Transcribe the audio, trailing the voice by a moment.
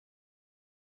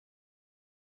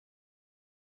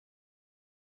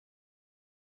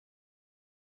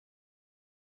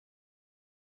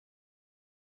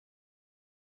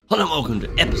Hello and welcome to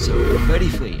episode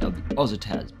 33 of the Aus To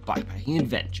Tas bikepacking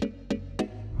adventure.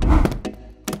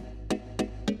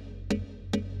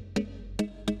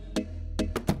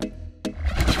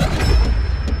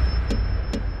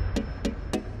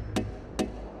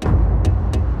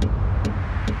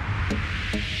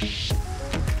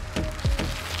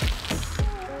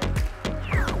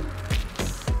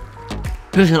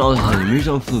 First on Aus To Tas, we moved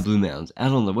on from the Blue Mountains,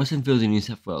 out on the western fields in New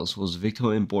South Wales towards the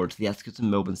Victorian border to the outskirts of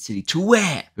Melbourne City, to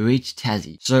where we reached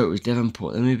Tassie. So it was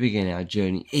Devonport, then we began our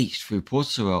journey east through Port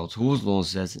Sorell towards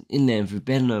Launceston and inland through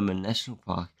Ben Lomond National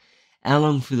Park, out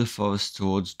along through the forest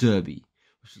towards Derby,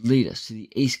 which would lead us to the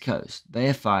east coast, Bay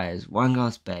of Fires,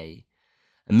 Wineglass Bay,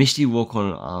 a misty walk on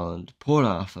an island, Port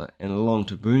Arthur, and along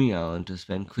to Bruny Island to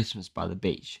spend Christmas by the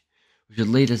beach, which would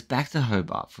lead us back to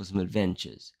Hobart for some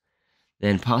adventures.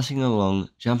 Then passing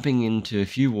along, jumping into a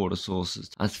few water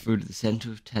sources, us through to the centre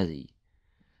of Tassie,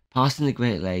 passing the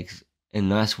Great Lakes and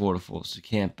nice waterfalls to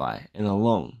camp by, and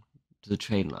along to the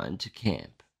train line to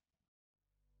camp.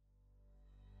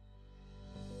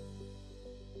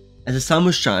 As the sun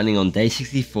was shining on day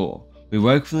 64, we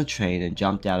woke from the train and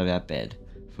jumped out of our bed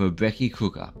for a brekkie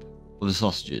cook-up of the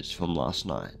sausages from last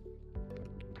night.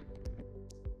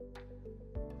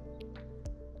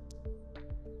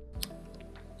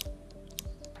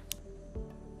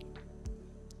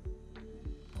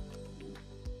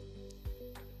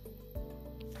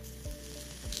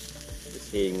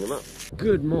 Heating them up.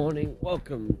 Good morning,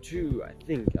 welcome to, I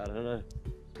don't know,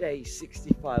 day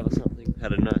 65 or something.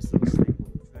 Had a nice little sleep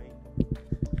on the train.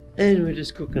 And we're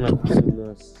just cooking up some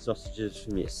nice sausages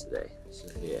from yesterday. So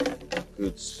yeah,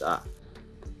 good stuff.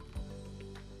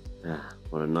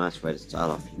 What a nice way to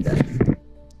start off your day.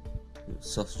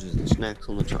 Sausages and snacks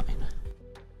on the train.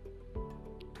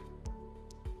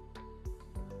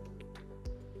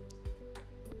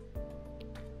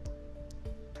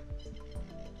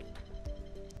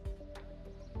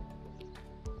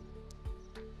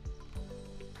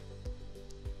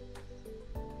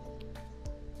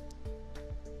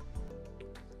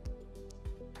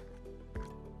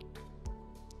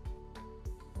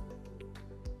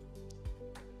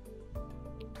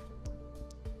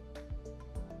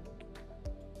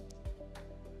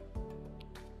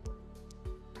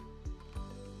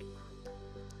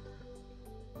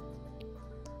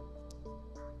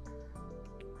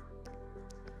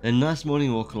 A nice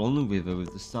morning walk along the river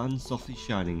with the sun softly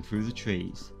shining through the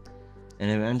trees,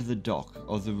 and around to the dock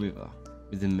of the river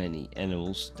with the many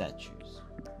animal statues.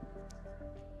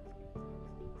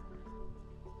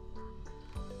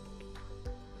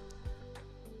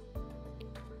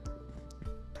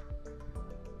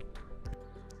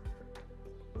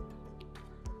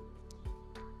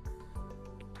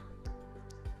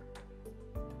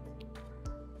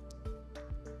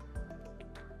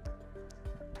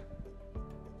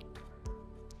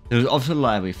 There was also a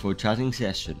library for a charting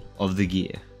session of the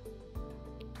gear.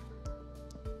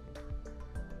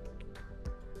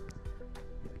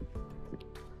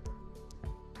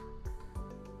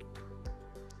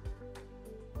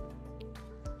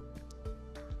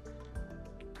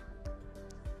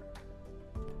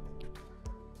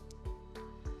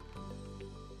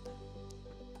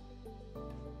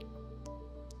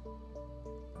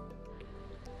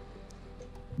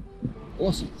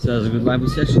 Awesome, so that was a good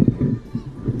library session.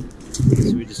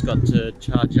 So we just got to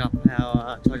charge up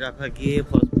our gear,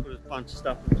 plus put a bunch of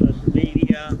stuff on social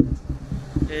media,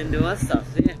 and do that stuff.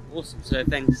 So yeah, awesome. So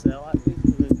thanks Library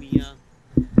for letting me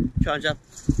charge up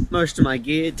most of my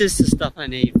gear, just the stuff I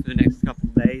need for the next couple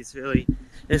of days, really,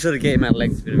 and sort of get my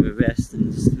legs a bit of a rest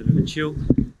and just a bit of a chill.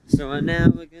 So now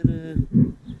we're gonna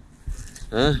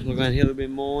look around here a little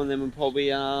bit more, and then we'll probably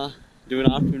do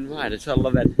an afternoon ride. That's what I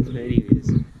love about Tasmania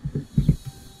is,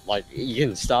 like, you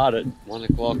can start at 1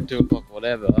 o'clock, 2 o'clock,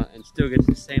 whatever, and still get to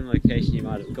the same location you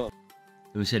might have got.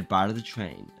 Then we said bye to the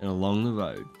train and along the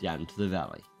road down into the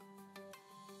valley.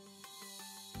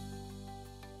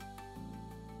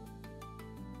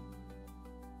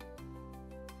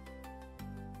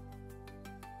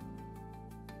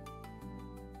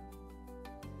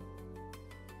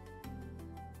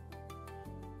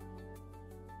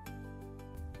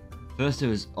 First it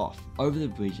was off, over the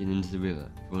bridge and into the river,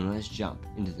 for a nice jump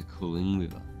into the cooling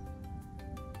river.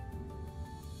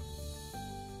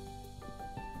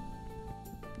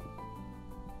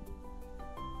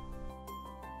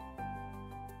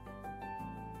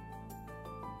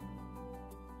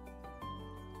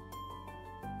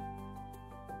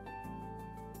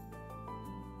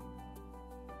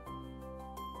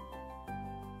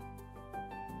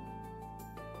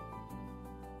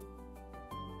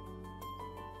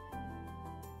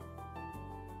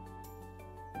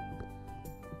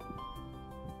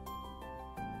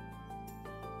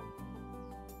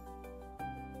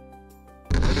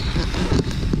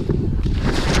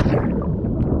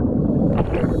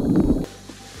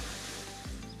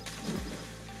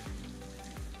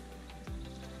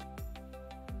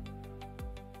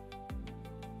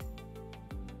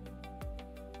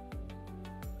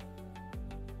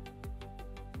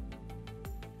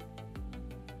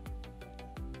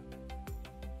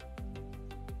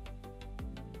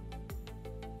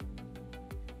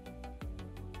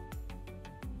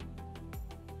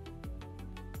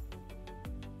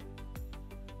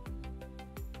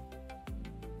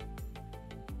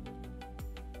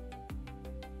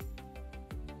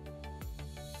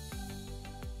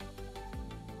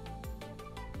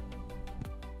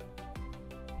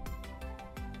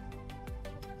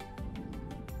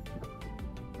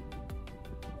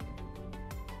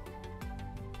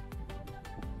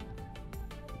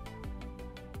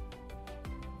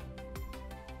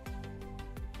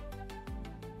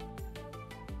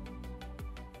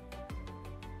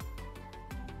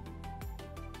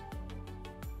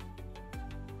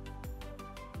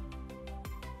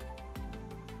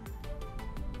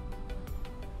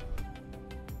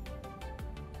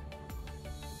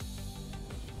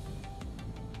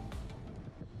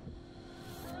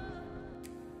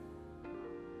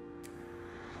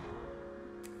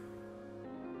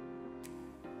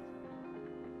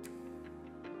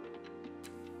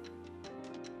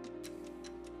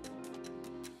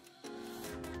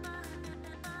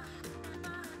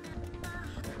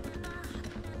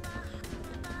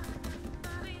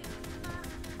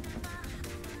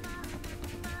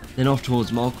 Then off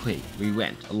towards Mole Creek we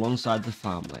went alongside the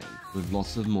farmland with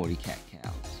lots of Morty cat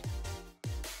cows.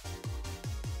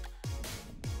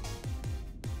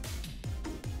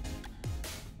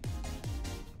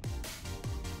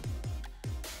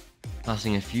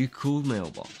 Passing a few cool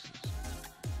mailboxes.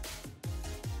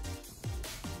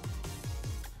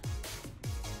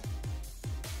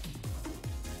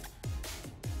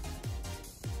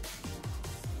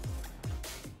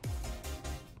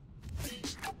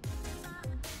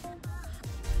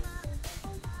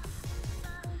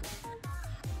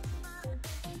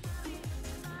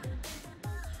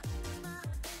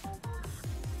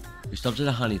 We stopped at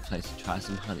a honey place to try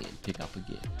some honey and pick up a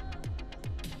gift.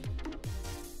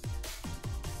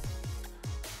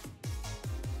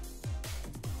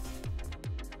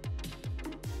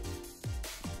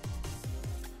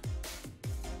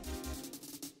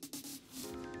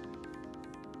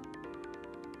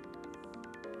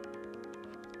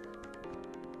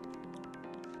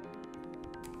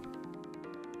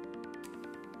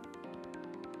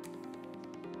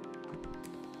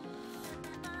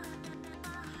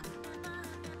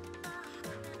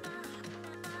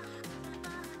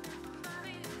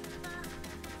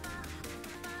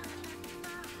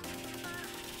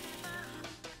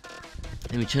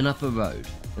 Then we turned up a road,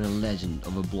 and a legend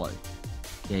of a bloke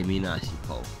gave me an icy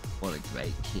pole. What a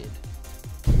great kid.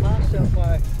 Passed out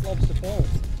by Lobster Falls.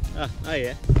 Oh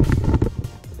yeah.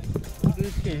 Look at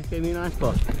this kid, gave me an ice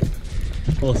block.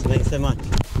 Awesome, thanks so much.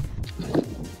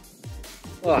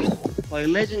 Oh, like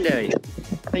legendary.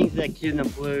 Thanks to that kid in the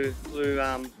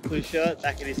blue shirt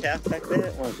back at his house back there. I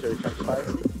want to show you some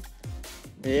photos.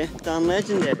 Yeah, done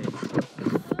legendary.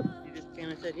 He just came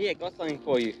and said, "Here, got something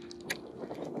for you."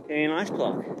 Gave me an ice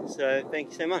block. So thank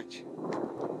you so much.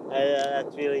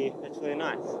 That's really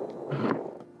nice.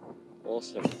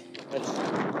 Awesome.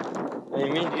 I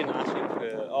mean, you didn't ask me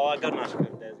for. Oh, I got an ice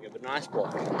block days ago, but an ice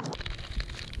block.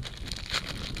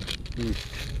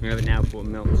 We have it now before it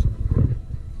melts.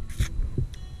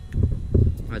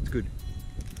 That's good.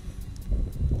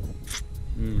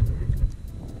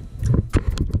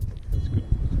 That's good.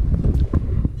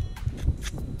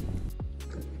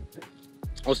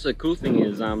 Also, the cool thing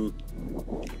is,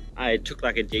 I took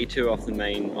like a detour off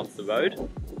the road.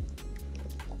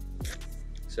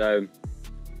 So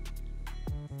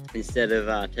instead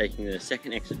of taking the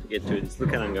second exit to get to this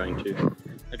lookout I'm going to,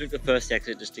 I took the first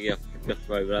exit just to get off the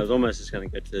road, but I was almost just going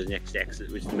to go to the next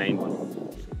exit, which is the main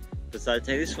one. Decided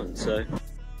to take this one, so.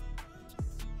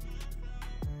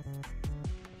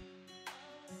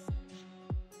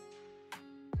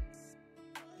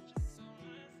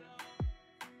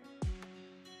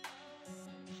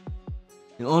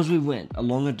 And as we went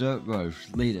along a dirt road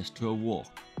to lead us to a walk.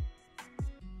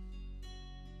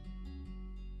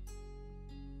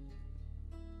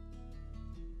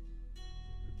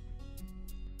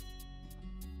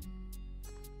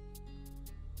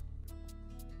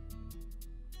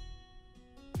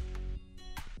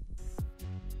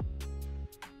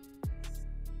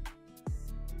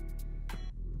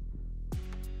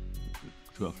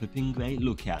 To a flipping great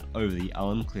lookout over the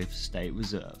Allen Cliffs State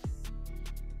Reserve.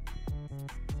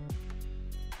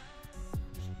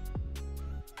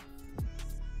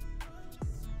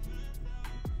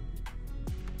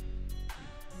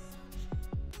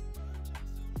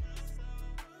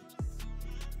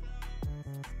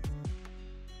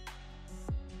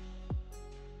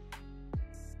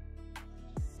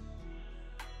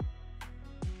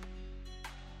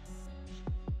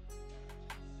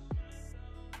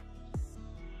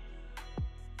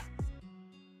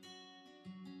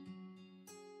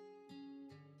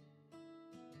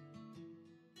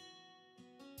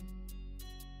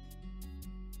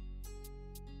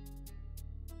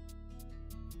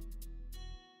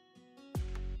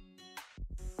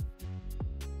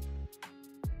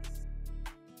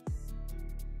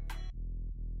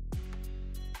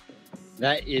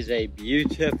 That is a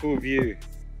beautiful view.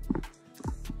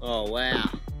 Oh wow,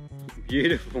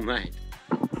 beautiful mate.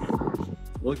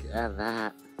 Look at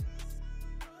that.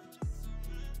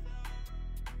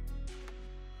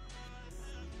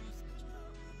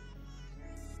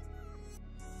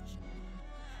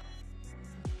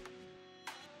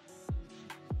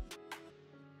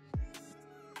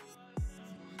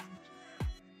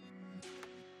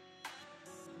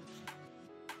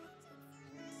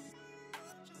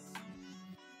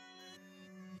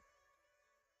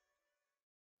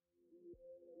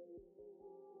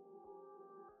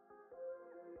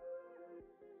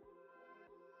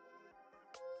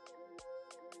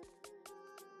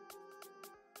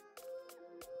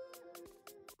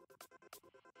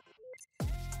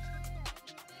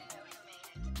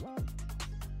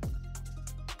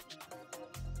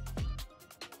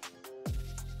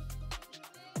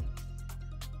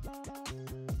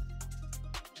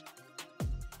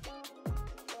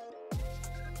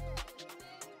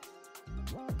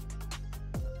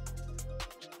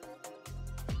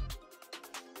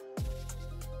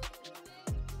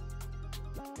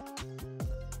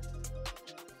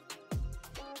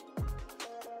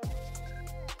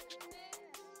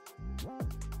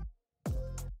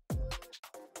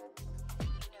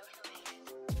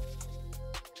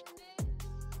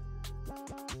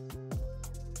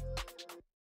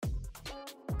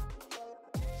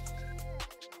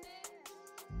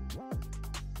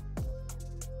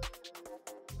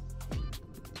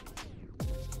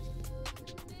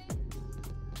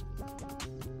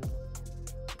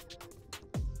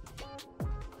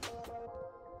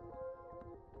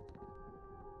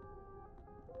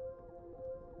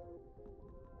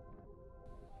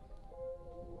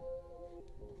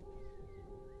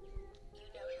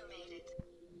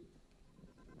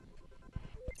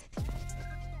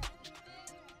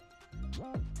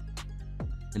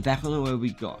 And back on the road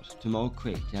we got to Mole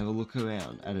Creek to have a look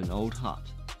around at an old hut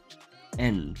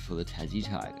and for the Tassie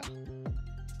tiger.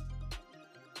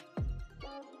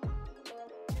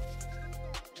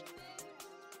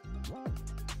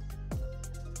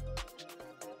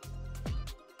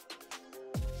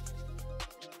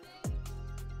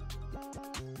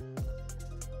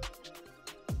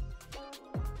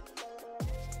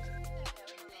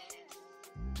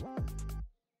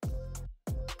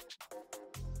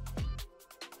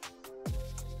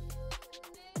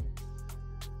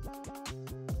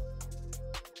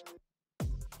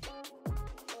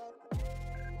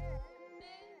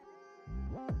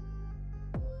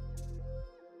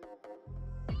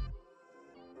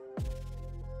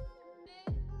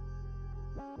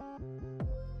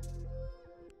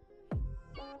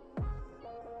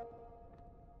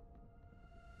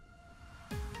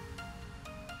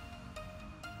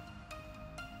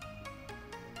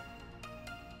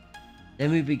 Then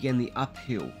we began the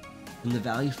uphill from the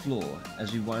valley floor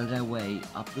as we wound our way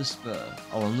up the spur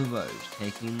along the road,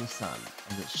 taking in the sun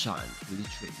as it shined through the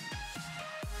trees.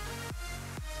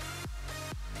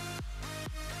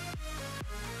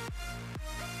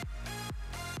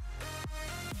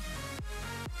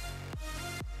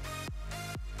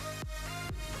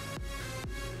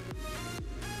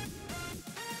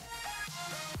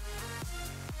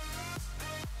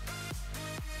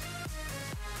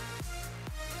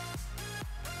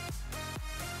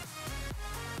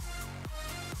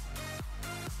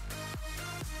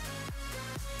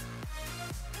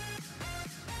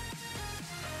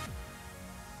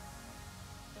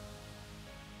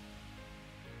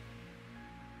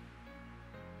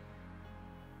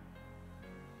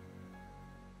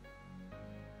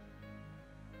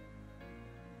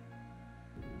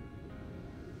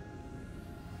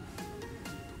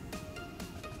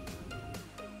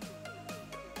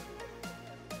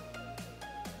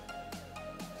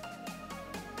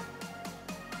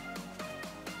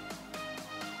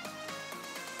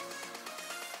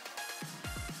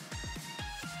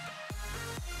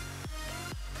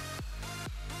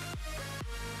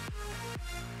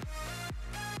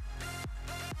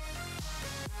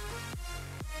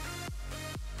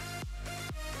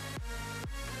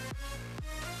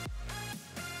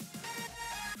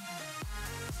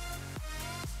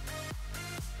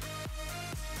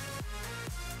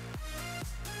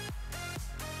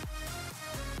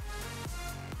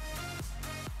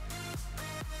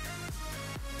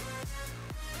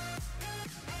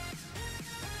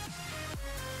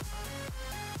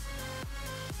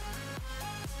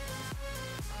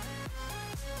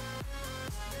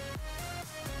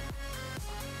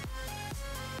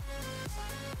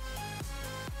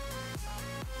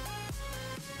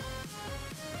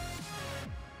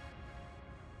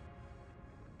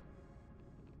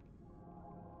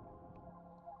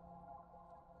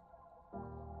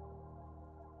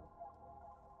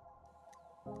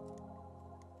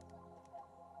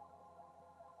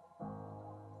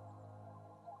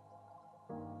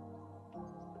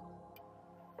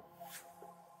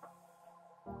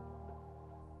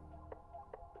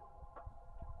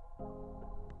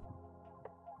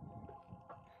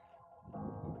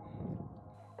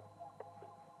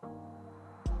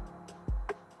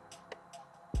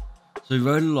 So we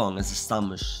rode along as the sun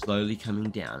was slowly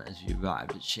coming down as we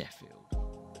arrived at Sheffield.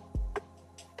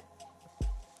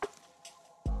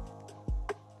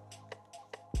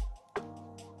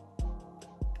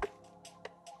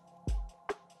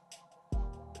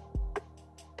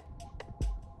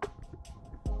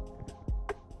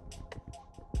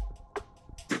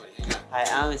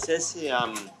 Hey, it says here,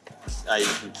 you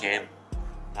can camp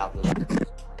out the tent.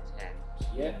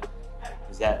 Yeah.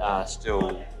 Is that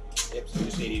still? Yep, so we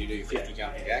just need you to do 50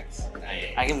 jumping jacks.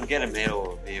 I can get a medal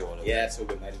or a beer or whatever. Yeah, that's all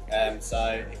good, mate.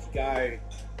 So if you go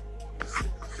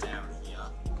down here,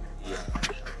 yeah.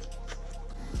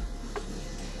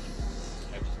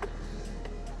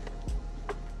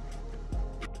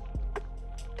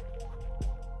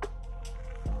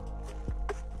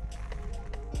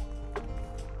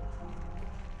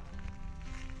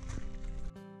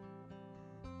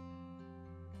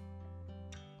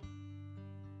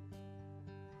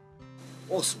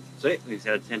 Awesome. Sweet. We just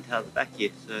had a tent out the back here,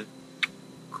 so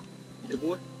good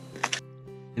boy.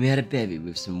 And we had a bevy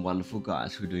with some wonderful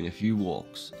guys who were doing a few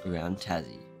walks around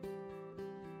Tassie.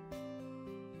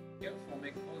 Yep, faut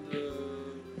make all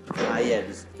the Yeah,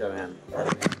 just go around.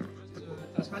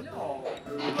 Tasmania or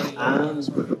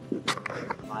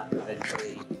Might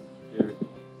eventually do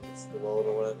it's the world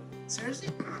or whatever. seriously?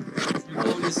 You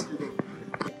go this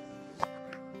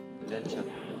Adventure.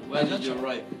 where did you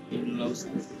arrive? In Los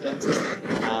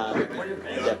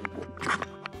Yeah.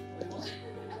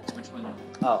 Tasmania?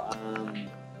 Oh,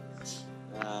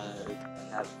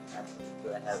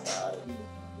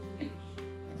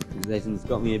 Nathan's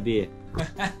got me a beer.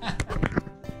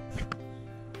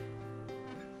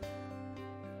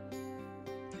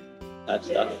 That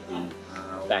stuff in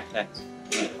backpacks.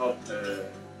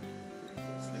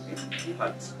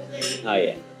 Oh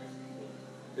yeah.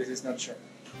 This is not sure.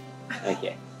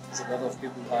 Okay. There's a lot of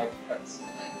people who have pets.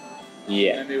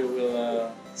 Yeah. Maybe we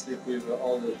will sleep with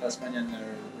all the Tasmanian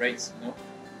rates, you know?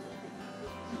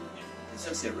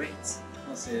 Ça, c'est rates.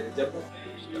 Non, c'est diable.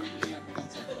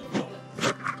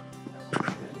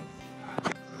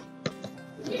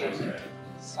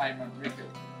 Simon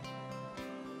Rickeard.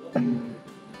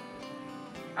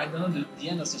 I don't know the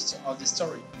end of the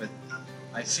story, but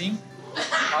I think you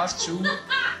have to give up.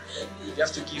 You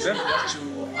have to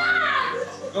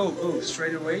go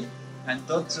straight away and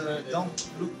don't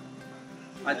look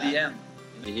at the end.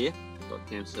 Over here, got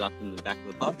camp set up in the back of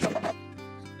the pub.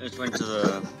 I just went to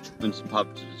the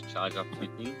pub to just charge up a few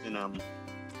things, and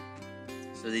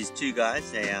so these two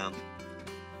guys, they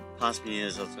passed me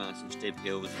as I was going up some steep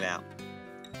hill. It was about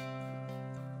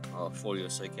 40 or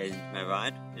so k's into my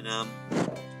ride, and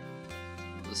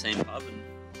the same pub, and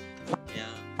yeah,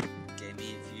 gave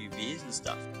me a few beers and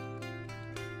stuff.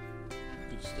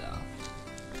 Good stuff.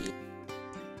 Yeah.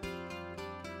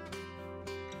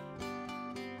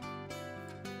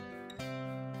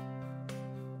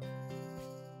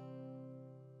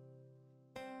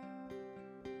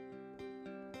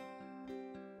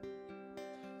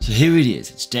 So here it is,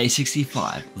 it's day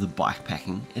 65 of the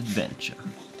bikepacking adventure.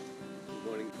 Good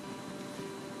morning.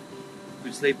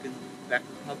 Good sleep in the back of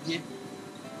the pub here.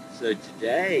 So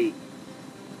today,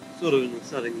 sort of an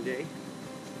exciting day.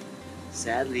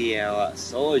 Sadly, our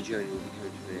solo journey will be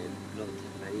coming to an end, not the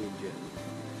Tasmanian journey.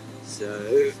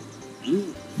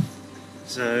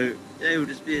 So today will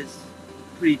just be a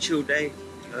pretty chill day,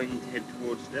 going to head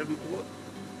towards Devonport.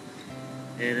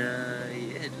 And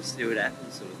yeah, just see what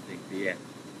happens sort of thing. But yeah,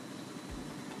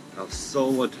 our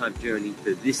solo type journey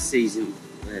for this season,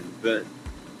 but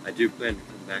I do plan to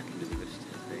come back into the rest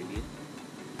of Tasmania.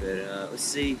 But let's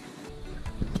see.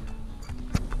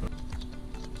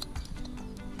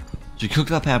 So we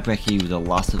cooked up our brekkie with the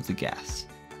last of the gas.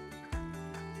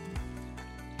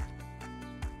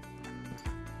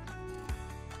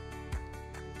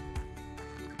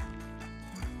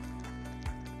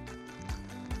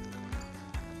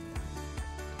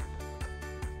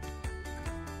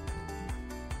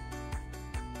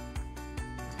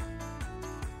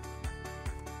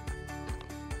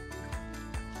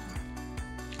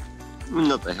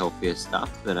 Not the healthiest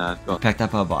stuff, but I've got. Packed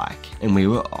up our bike and we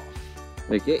were off.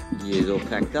 Okay, gears all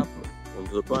packed up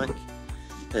onto the bike.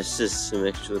 That's just some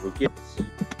extra little kits,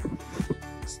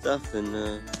 stuff,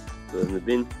 and put it in the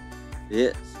bin.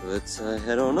 Yeah, so let's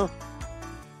head on off.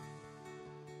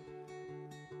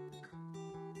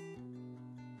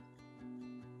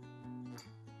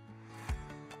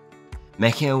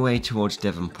 Making our way towards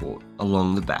Devonport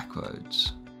along the back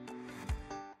roads.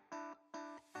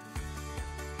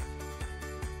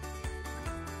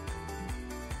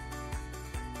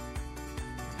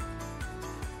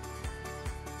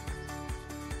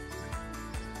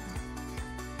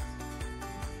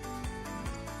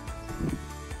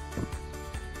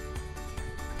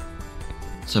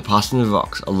 So passing the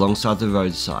rocks alongside the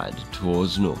roadside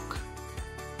towards Nook.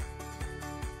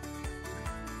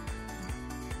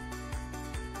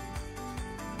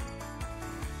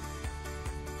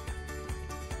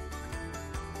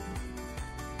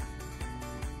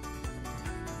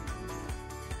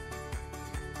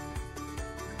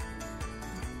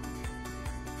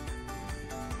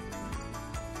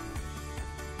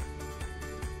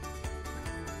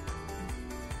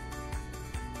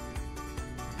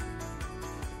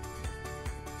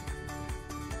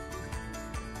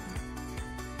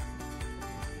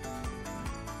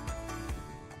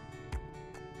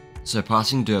 So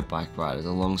passing dirt bike riders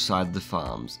alongside the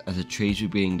farms as the trees were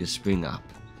beginning to spring up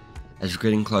as we're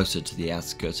getting closer to the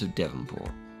outskirts of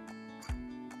Devonport.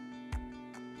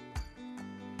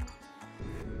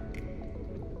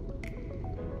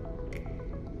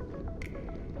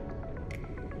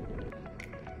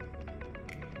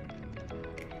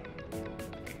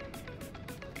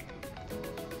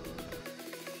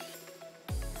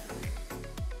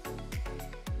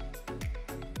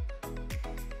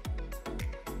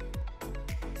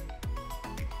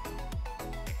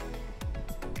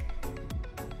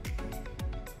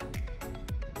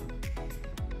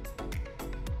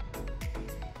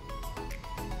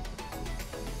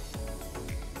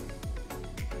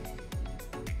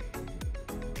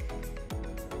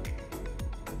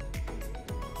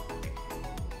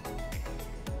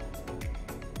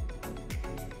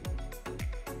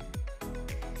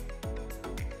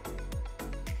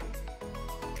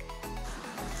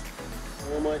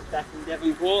 almost back in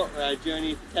Devonport where our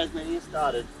journey to Tasmania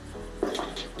started.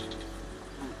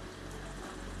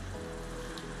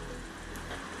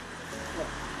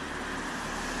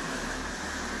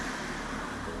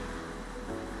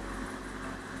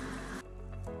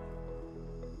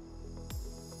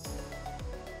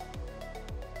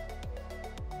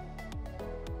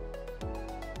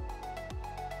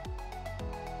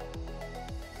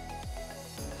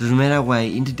 As we made our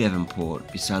way into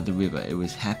Devonport beside the river, it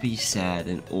was happy, sad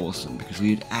and awesome because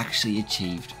we had actually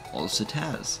achieved Aus To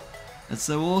Tas. That's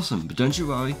so awesome, but don't you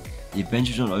worry, the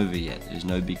adventure's not over yet, there's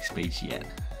no big speech yet.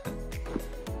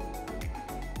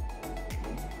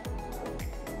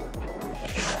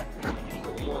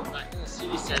 Back in the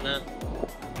city centre.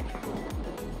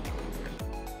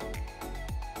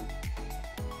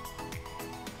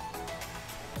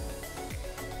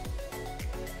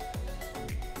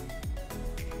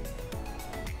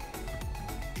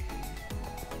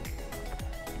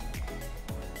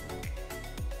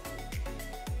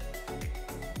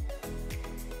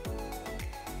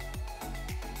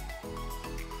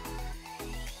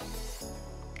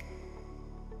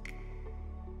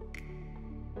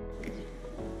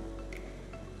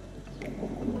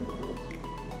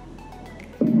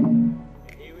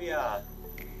 Here we are,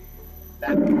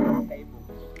 back on the table.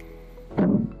 So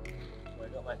I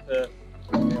got my first,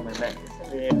 my mattress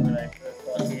in here when I first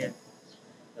got here.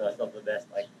 No, it's not the best,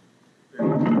 like,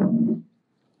 food.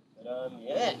 But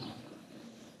yeah.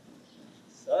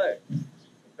 So, we're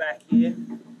back here.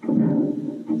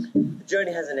 The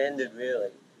journey hasn't ended really,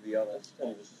 to be honest.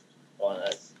 I'm just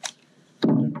honest.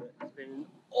 It's been an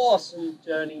awesome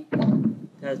journey.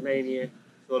 Tasmania,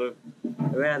 sort of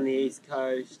around the east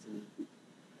coast, and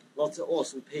lots of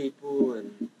awesome people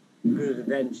and good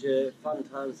adventure, fun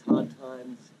times, hard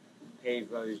times,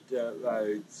 paved roads, dirt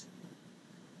roads.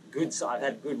 I've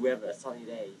had good weather, sunny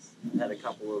days. I've had a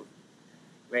couple of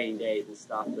rainy days and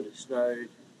stuff, but it snowed and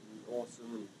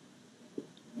awesome.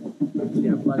 It's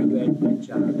been a bloody great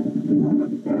adventure.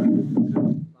 Good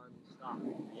fun stuff.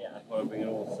 Yeah, I want to bring it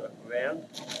all circle around.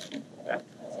 Back to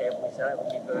the table we sat when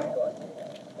we first got here.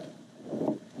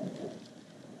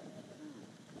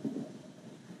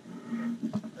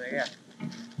 So yeah,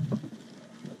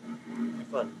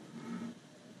 fun.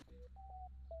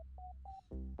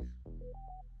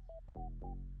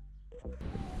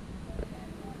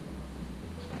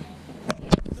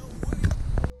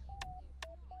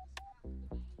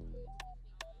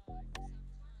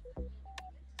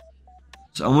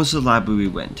 So almost to the library we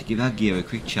went to give our gear a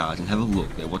quick charge and have a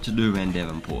look at what to do around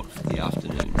Devonport for the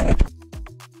afternoon.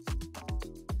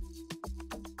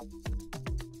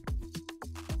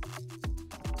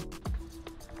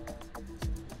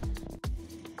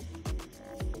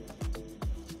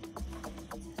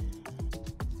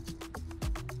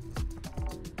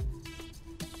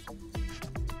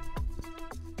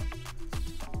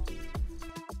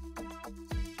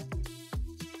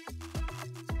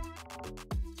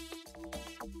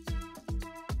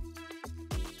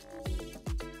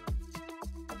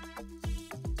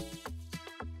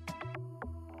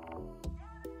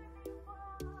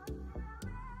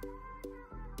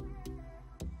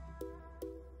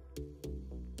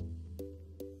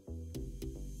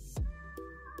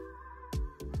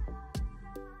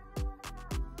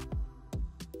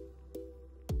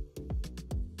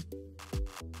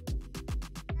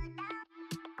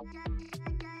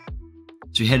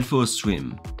 So we head for a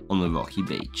swim on the rocky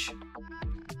beach.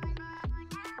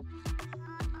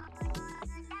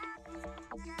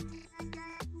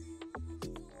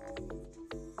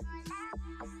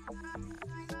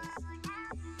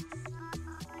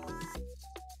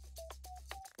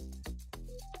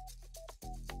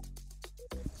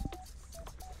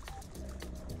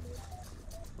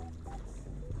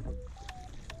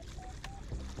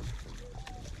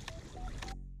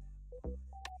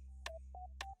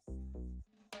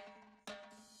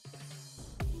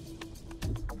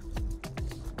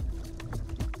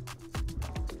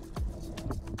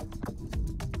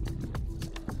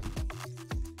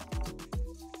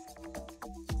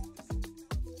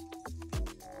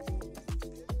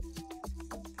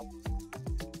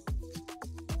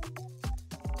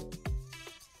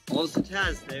 Aus To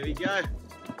Tas, there we go.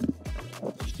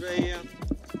 Australia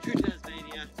to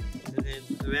Tasmania, and then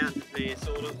around Tasmania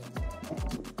sort of.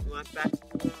 Right back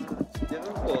to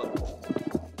Devonport.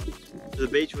 To the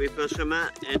beach we first swam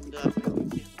at, and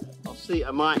I'll see, I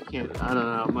might camp, I don't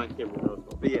know, I might camp with those,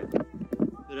 but yeah.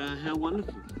 But how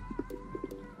wonderful.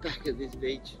 Back at this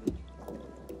beach.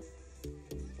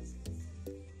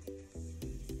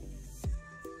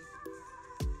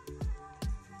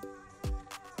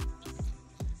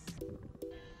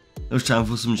 it was time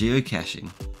for some geocaching.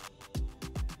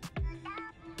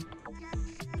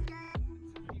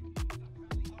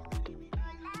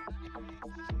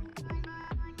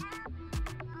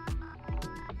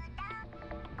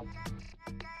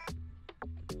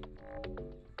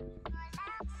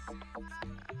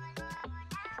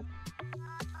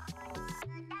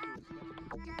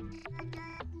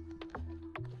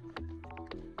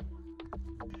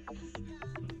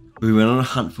 We went on a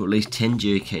hunt for at least 10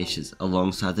 geocaches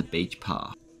alongside the beach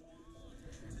path.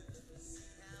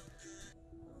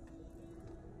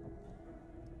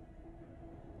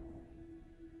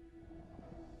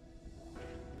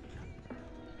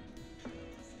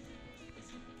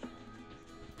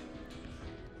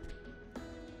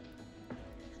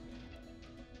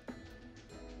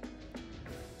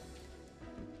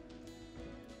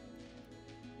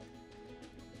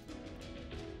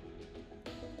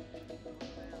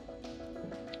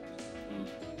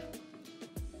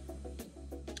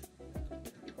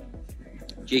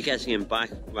 Geocaching and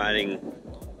bike riding,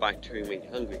 bike touring make you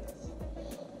hungry.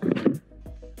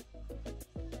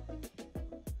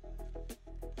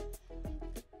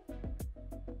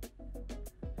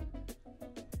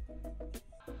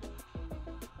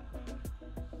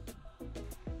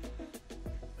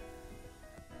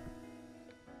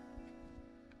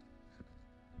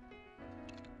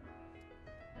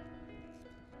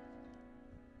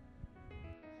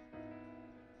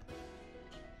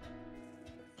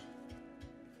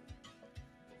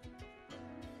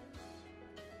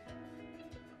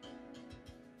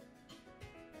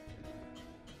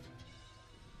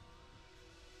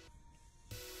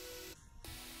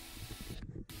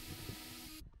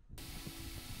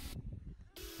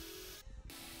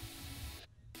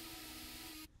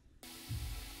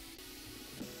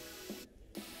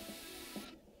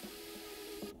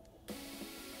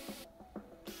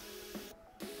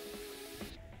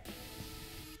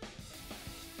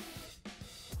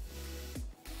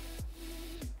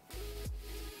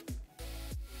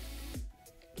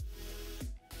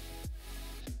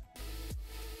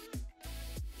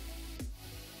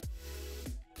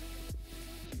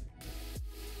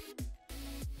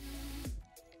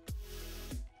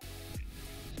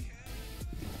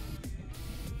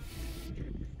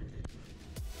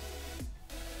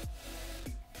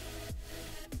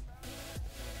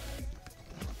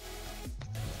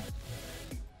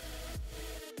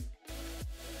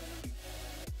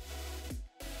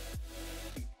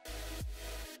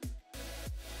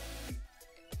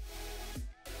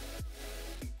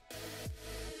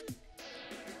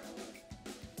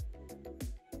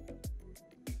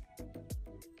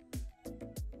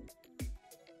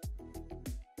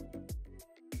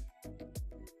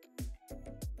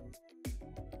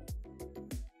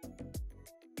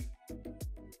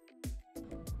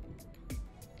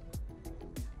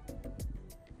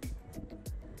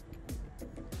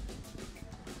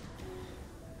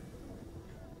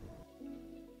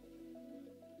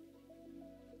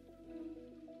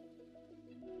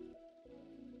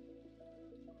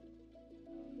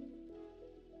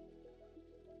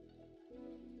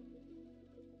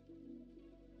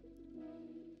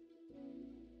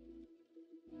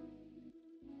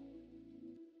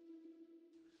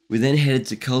 We then headed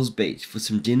to Coles Beach for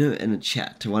some dinner and a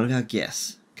chat to one of our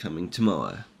guests coming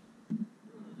tomorrow.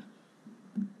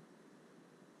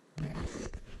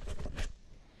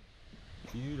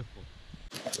 Beautiful.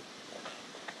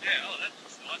 Yeah, oh,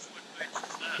 that's nice. What beach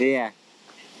is that? Yeah.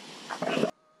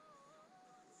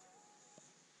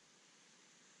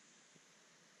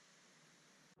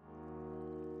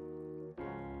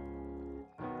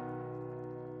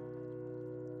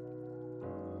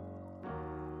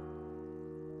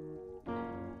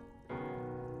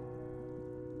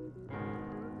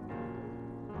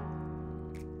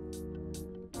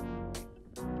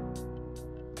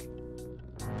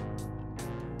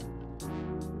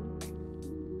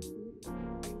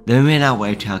 Then we made our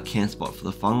way to our camp spot for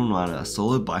the final night of our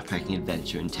solo bikepacking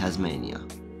adventure in Tasmania.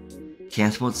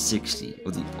 Camp Spot 60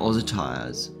 of the Aus To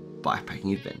Tas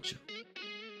bikepacking adventure.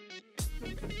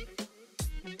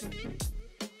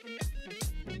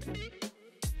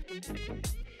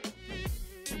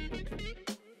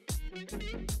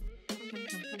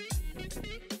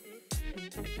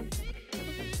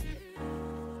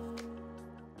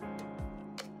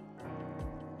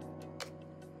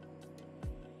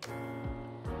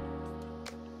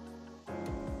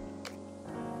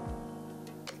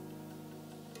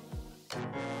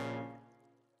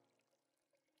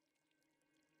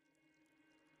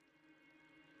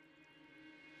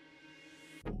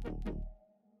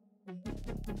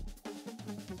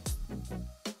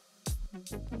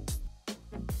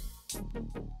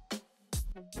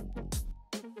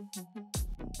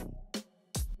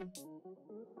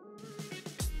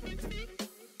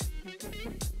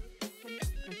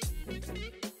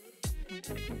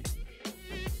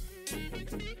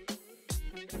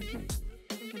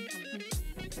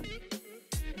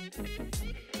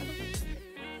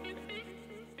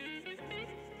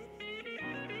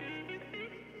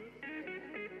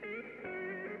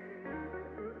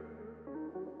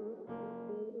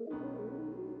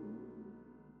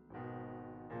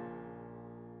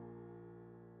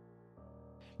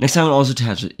 Next time on Aus To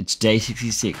Tas, it's day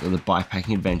 66 of the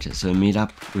bikepacking adventure, so we meet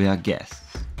up with our guests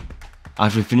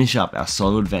after we finish up our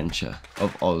solo adventure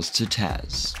of Aus To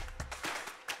Tas.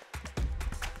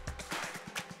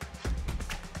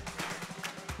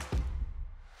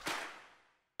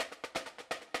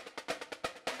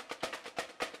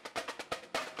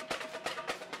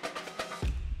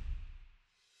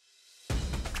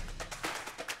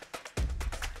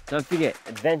 Don't forget,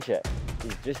 adventure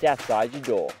is just outside your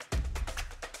door.